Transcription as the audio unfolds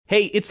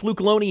Hey, it's Luke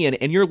Lonien,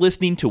 and you're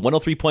listening to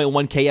 103.1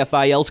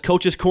 KFIL's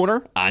Coach's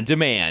Corner on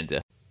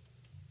demand.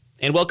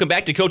 And welcome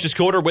back to Coach's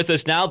Corner. With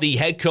us now, the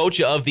head coach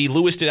of the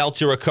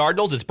Lewiston-Altura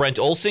Cardinals. It's Brent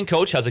Olson.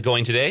 Coach, how's it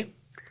going today?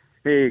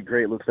 Hey,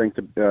 great, Luke. Thanks.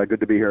 Good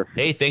to be here.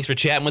 Hey, thanks for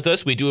chatting with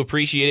us. We do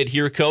appreciate it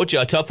here, Coach.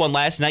 A tough one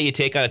last night. You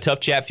take on a tough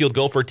Chatfield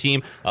Gopher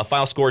team.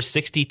 Final score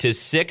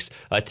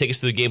 60-6. Take us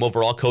through the game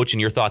overall, Coach,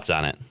 and your thoughts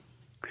on it.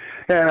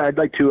 Yeah, I'd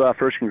like to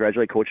first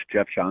congratulate Coach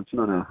Jeff Johnson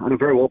on a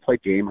very well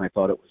played game. I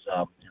thought it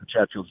was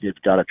Chatfield's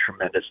got a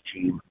tremendous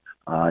team.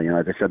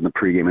 As I said in the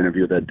pregame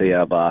interview, that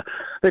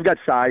they've got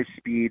size,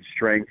 speed,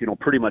 strength.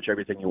 Pretty much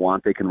everything you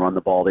want. They can run the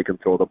ball, they can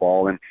throw the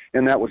ball,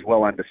 and that was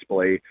well on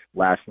display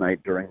last night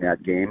during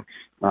that game.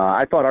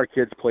 I thought our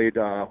kids played.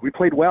 We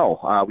played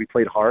well. We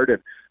played hard,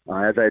 and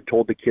as I had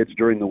told the kids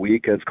during the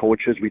week, as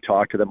coaches, we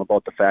talked to them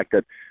about the fact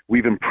that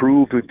we've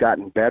improved, we've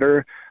gotten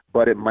better,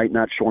 but it might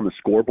not show on the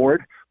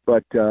scoreboard.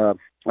 But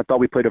I thought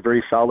we played a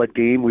very solid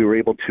game. We were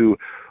able to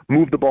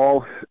move the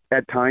ball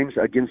at times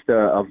against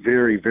a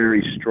very,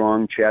 very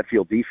strong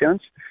Chatfield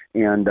defense.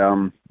 And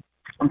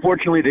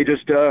unfortunately, they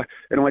just,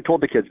 I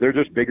told the kids, they're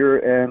just bigger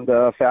and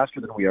faster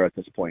than we are at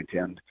this point.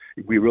 And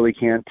we really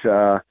can't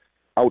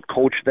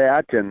out-coach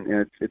that,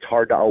 and it's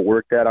hard to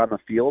outwork that on the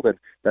field. And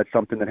that's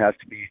something that has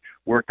to be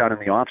worked on in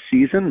the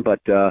off-season.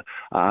 But,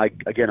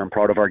 I'm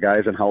proud of our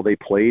guys and how they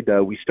played.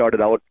 We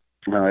started out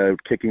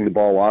kicking the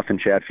ball off, and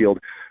Chatfield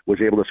was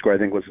able to score. I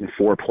think it was in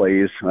 4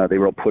 plays. They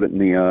were able to put it in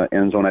the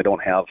end zone. I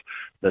don't have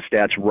the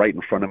stats right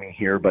in front of me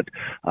here, but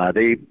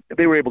they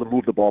were able to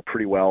move the ball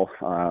pretty well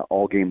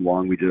all game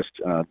long. We just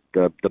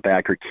the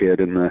backer kid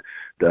and the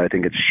I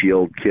think it's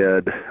Shield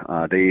kid.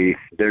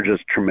 They're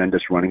just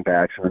tremendous running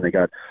backs, and then they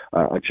got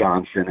a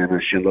Johnson and a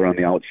Schindler on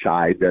the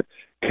outside that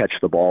catch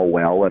the ball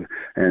well, and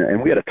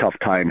we had a tough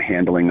time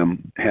handling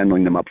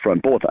them up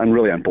front,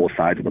 really on both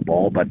sides of the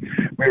ball. But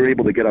we were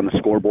able to get on the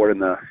scoreboard in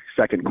the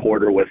second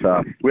quarter with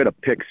we had a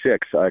pick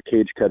six.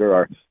 Cage Cutter,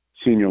 our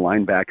senior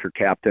linebacker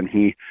captain,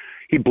 he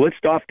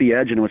blitzed off the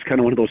edge, and it was kind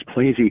of one of those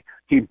plays.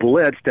 He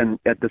blitzed, and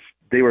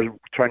they were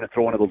trying to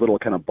throw one of those little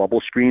kind of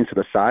bubble screens to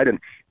the side, and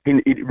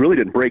he really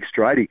didn't break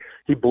stride.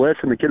 He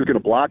blitzed, and the kid was going to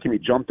block him. He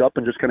jumped up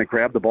and just kind of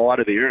grabbed the ball out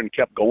of the air and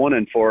kept going,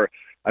 and for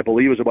I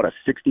believe it was about a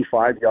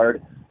 65-yard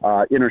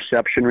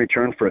interception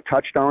return for a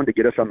touchdown to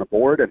get us on the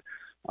board, and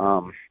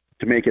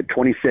to make it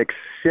 26-6,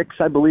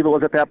 I believe it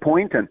was at that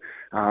point. And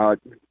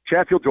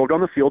Chatfield drove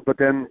down the field, but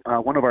then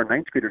one of our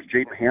ninth graders,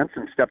 Jaden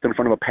Hansen, stepped in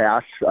front of a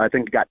pass. I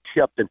think got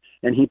tipped,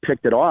 and he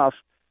picked it off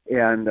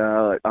and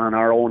on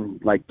our own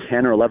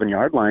 10 or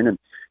 11-yard line,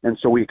 and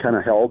so we kind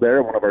of held there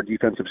in one of our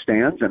defensive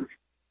stands. And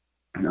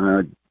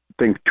I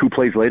think 2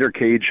 plays later,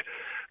 Cage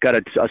got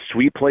a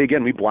sweep play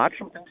again. We blocked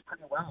some things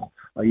pretty well.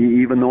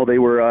 Even though they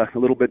were a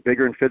little bit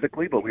bigger and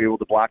physically, but we were able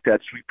to block that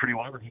sweep pretty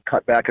well. And he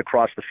cut back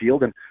across the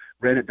field and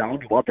ran it down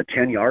to about the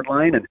 10-yard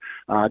line and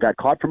got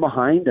caught from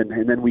behind,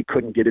 and then we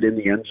couldn't get it in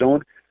the end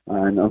zone.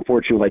 And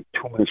unfortunately,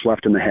 2 minutes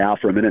left in the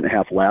half, or a minute and a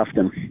half left,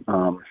 and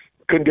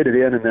couldn't get it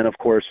in. And then, of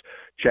course,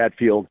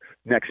 Chatfield,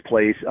 next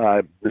place,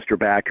 Mr.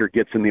 Backer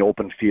gets in the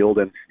open field,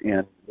 and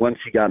once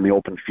he got in the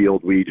open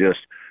field, we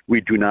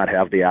do not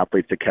have the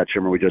athletes to catch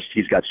him, or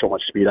he's got so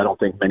much speed. I don't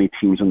think many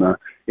teams in the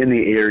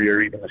area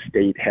or even the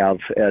state have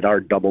at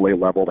our AA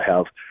level to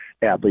have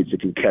athletes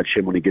that can catch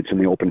him when he gets in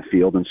the open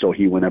field. And so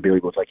he went, I believe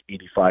it was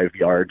 85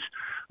 yards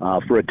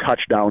for a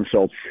touchdown.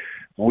 So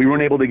we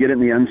weren't able to get in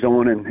the end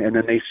zone, and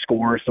then they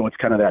score. So it's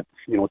kind of that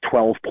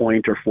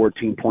 12-point or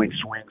 14-point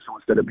swing. So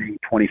instead of being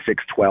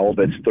 26-12,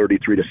 it's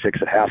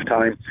 33-6 at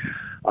halftime.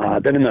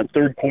 Then in the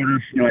third quarter,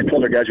 I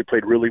told our guys we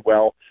played really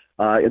well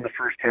in the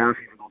first half,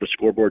 even though the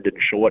scoreboard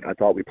didn't show it. I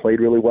thought we played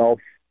really well.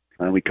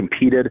 We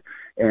competed,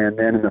 and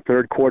then in the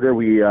third quarter,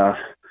 we,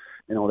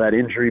 that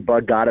injury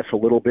bug got us a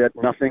little bit.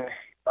 Nothing,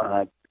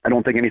 I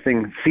don't think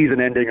anything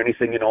season-ending or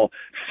anything,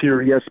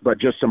 serious, but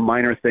just some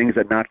minor things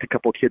that knocked a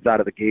couple kids out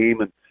of the game.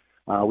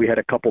 And we had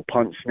a couple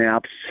punt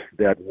snaps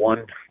that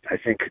one, I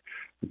think,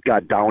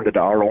 got down to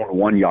our own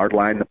 1-yard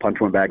line. The punt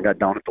went back and got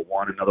down at the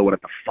 1, another one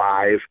at the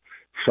 5.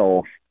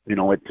 So,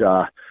 it's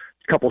a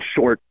couple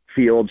short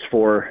fields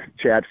for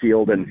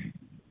Chatfield, and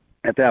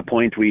at that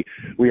point,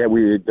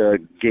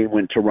 the game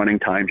went to running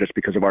time just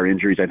because of our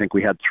injuries. I think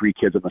we had 3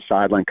 kids on the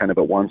sideline kind of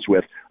at once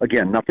with,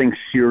 again, nothing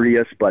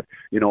serious, but,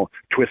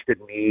 twisted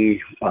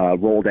knee,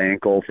 rolled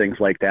ankle, things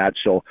like that.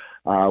 So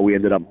we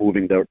ended up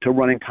moving to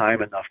running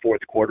time in the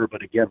fourth quarter.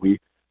 But again, we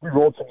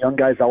rolled some young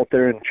guys out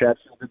there, and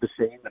Chatfield did the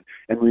same.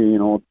 And we,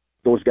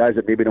 those guys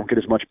that maybe don't get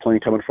as much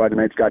playing time on Friday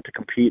nights got to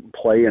compete and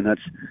play, and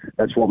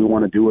that's what we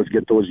want to do, is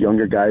get those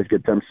younger guys,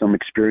 get them some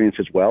experience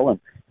as well.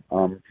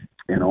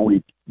 And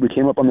we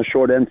came up on the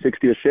short end,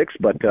 60-6,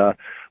 but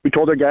we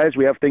told our guys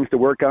we have things to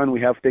work on,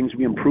 we have things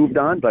we improved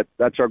on, but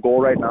that's our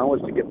goal right now,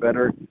 is to get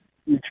better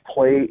each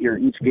play or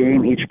each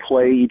game, each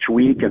play, each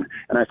week, and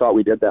I thought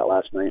we did that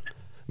last night.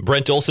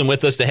 Brent Olson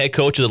with us, the head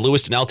coach of the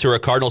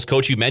Lewiston-Altura Cardinals.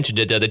 Coach, you mentioned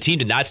it. The team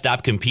did not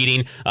stop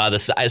competing. The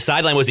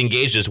sideline was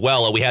engaged as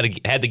well. We had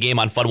the game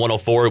on Fun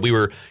 104. We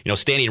were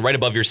standing right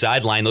above your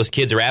sideline. Those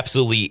kids are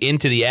absolutely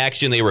into the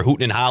action. They were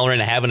hooting and hollering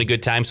and having a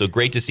good time, so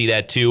great to see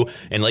that too.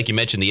 And like you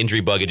mentioned, the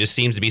injury bug, it just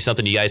seems to be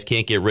something you guys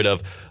can't get rid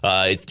of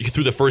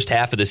through the first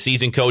half of the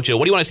season. Coach,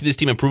 what do you want to see this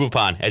team improve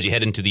upon as you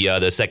head into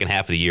the second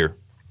half of the year?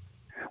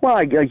 Well,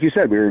 like you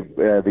said,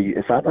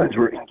 the sidelines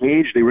were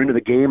engaged. They were into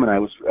the game, and I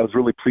was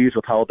really pleased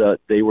with how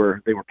they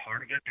were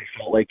part of it. They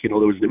felt like it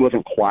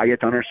wasn't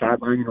quiet on our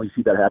sideline. You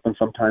see that happen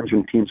sometimes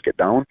when teams get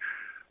down.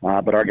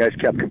 But our guys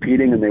kept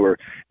competing, and they were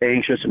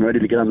anxious and ready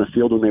to get on the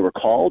field when they were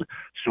called.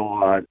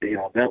 So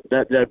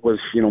that was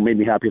made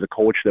me happy as a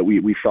coach that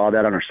we saw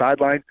that on our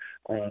sideline.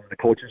 The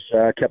coaches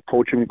kept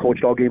coaching. We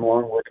coached all game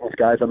long, working with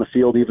guys on the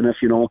field, even if,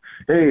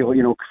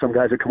 some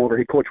guys would come over,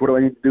 hey, coach, what do I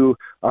need to do?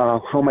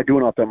 How am I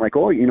doing out there? I'm like,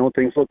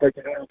 things look like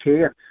they're doing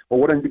okay. Well,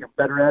 what do I need to get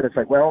better at? It's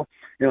like, well,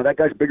 that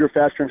guy's bigger,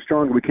 faster, and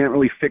stronger. We can't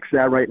really fix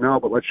that right now,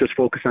 but let's just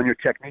focus on your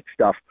technique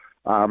stuff.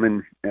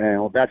 And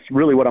that's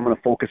really what I'm going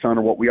to focus on,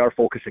 and what we are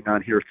focusing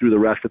on here through the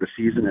rest of the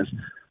season is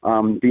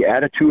the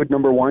attitude,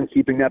 number one,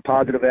 keeping that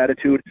positive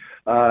attitude.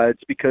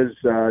 It's because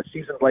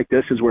seasons like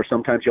this is where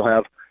sometimes you'll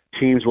have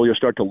teams where you'll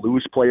start to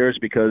lose players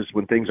because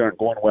when things aren't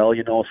going well,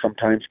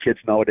 sometimes kids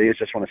nowadays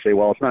just want to say,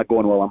 well, it's not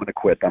going well, I'm going to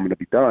quit, I'm going to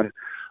be done.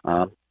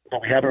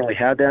 But we haven't really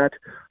had that.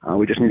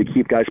 We just need to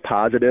keep guys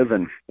positive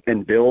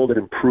and build and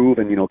improve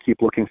and,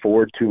 keep looking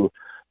forward to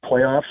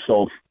playoffs.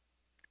 So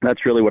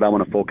that's really what I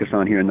want to focus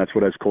on here, and that's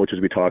what as coaches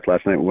we talked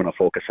last night we want to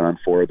focus on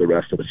for the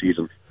rest of the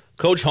season.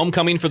 Coach,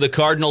 homecoming for the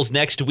Cardinals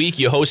next week.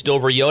 You host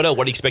over Yoda.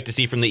 What do you expect to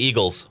see from the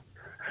Eagles?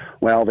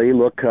 Well, they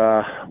look.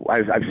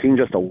 I've seen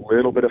just a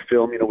little bit of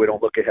film. We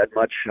don't look ahead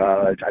much.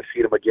 I've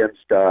seen them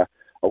against a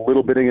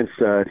little bit against.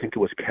 I think it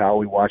was Cal.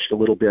 We watched a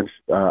little bit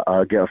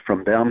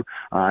from them.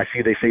 I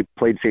see they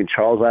played St.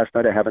 Charles last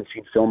night. I haven't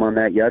seen film on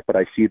that yet, but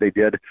I see they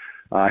did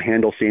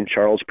handle St.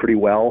 Charles pretty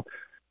well.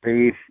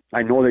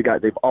 I know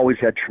they've always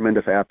had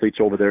tremendous athletes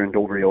over there in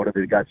Dover Yoda.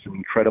 They've got some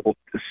incredible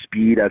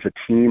speed as a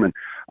team, and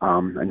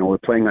I know they're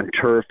playing on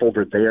turf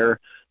over there.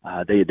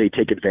 They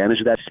take advantage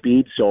of that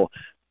speed, so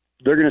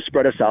they're going to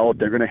spread us out.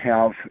 They're going to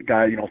have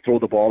guys, throw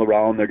the ball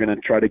around. They're going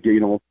to try to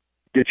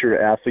get your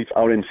athletes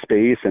out in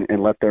space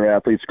and let their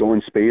athletes go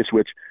in space,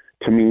 which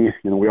to me,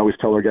 we always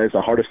tell our guys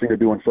the hardest thing to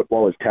do in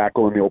football is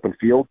tackle in the open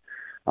field.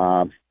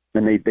 And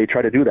they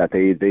try to do that.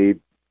 They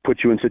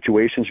put you in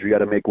situations where you got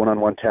to make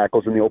one-on-one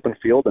tackles in the open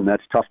field, and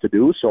that's tough to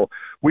do. So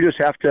we just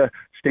have to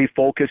stay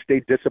focused,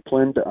 stay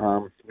disciplined.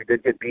 We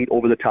did get beat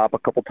over the top a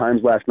couple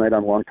times last night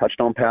on long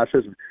touchdown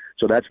passes.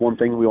 So that's one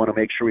thing we want to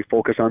make sure we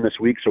focus on this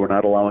week, so we're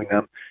not allowing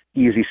them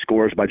easy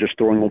scores by just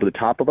throwing over the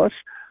top of us.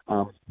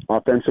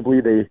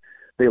 Offensively,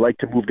 they like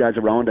to move guys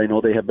around. I know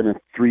they have been a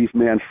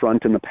three-man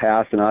front in the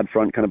past, an odd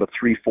front, kind of a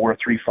 3-4,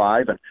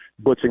 3-5, and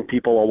blitzing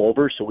people all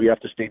over. So we have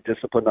to stay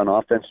disciplined on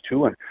offense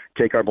too and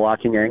take our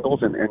blocking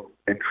angles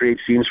and create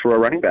seams for our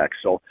running backs.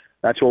 So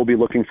that's what we'll be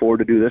looking forward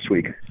to do this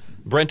week.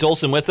 Brent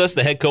Olson with us,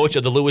 the head coach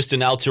of the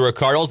Lewiston-Altura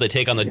Cardinals. They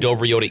take on the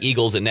Dover Yoda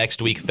Eagles and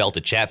next week fell to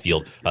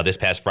Chatfield this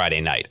past Friday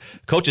night.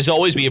 Coach, as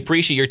always, we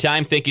appreciate your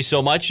time. Thank you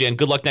so much, and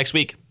good luck next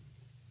week.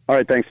 All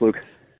right, thanks, Luke.